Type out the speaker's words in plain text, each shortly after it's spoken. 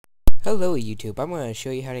Hello YouTube, I'm going to show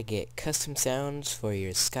you how to get custom sounds for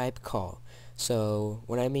your Skype call. So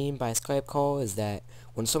what I mean by Skype call is that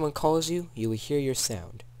when someone calls you, you will hear your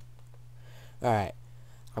sound. Alright,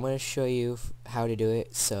 I'm going to show you how to do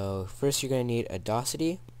it. So first you're going to need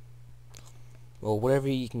Audacity, or whatever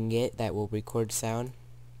you can get that will record sound,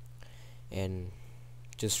 and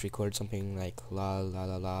just record something like la la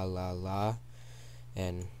la la la la,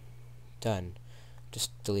 and done.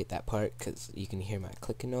 Just delete that part because you can hear my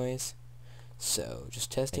clicking noise. So just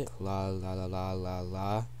test it, la la la la la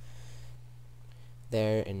la,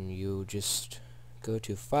 there, and you just go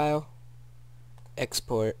to File,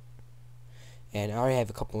 Export, and I already have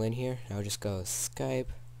a couple in here. I'll just go Skype,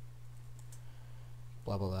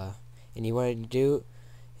 blah blah blah, and you want to do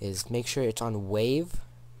is make sure it's on Wave.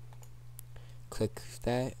 Click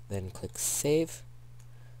that, then click Save.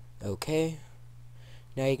 Okay.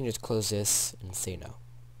 Now you can just close this and say no.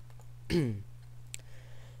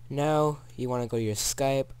 Now you want to go to your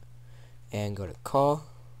Skype and go to Call,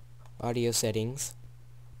 Audio Settings.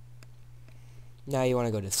 Now you want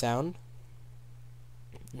to go to Sound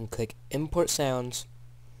and click Import Sounds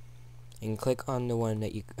and click on the one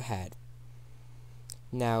that you had.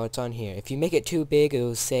 Now it's on here. If you make it too big, it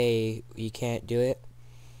will say you can't do it.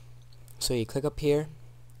 So you click up here,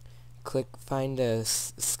 find the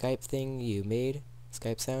Skype thing you made,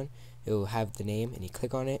 Skype sound. It will have the name, and you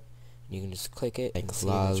click on it, and you can just click it and see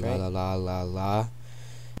la if it's right. la la la la,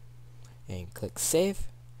 and click Save,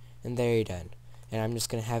 and there you're done. And I'm just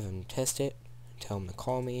gonna have him test it, tell him to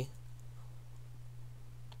call me,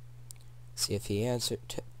 see if he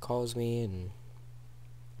calls me, and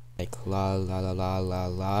like la la la la la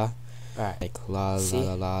la. Alright, like la see?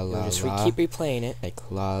 la la la la, Just keep replaying it like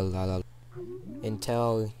la la la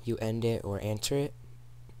until you end it or answer it.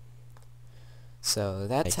 So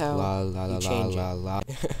that's like how la la la you change la la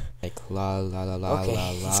it. like la la la la Okay, la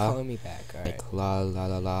he's la, calling me back. Alright. like la la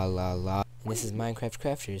la la la la. And this is Minecraft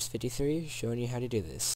Crafters 53 showing you how to do this.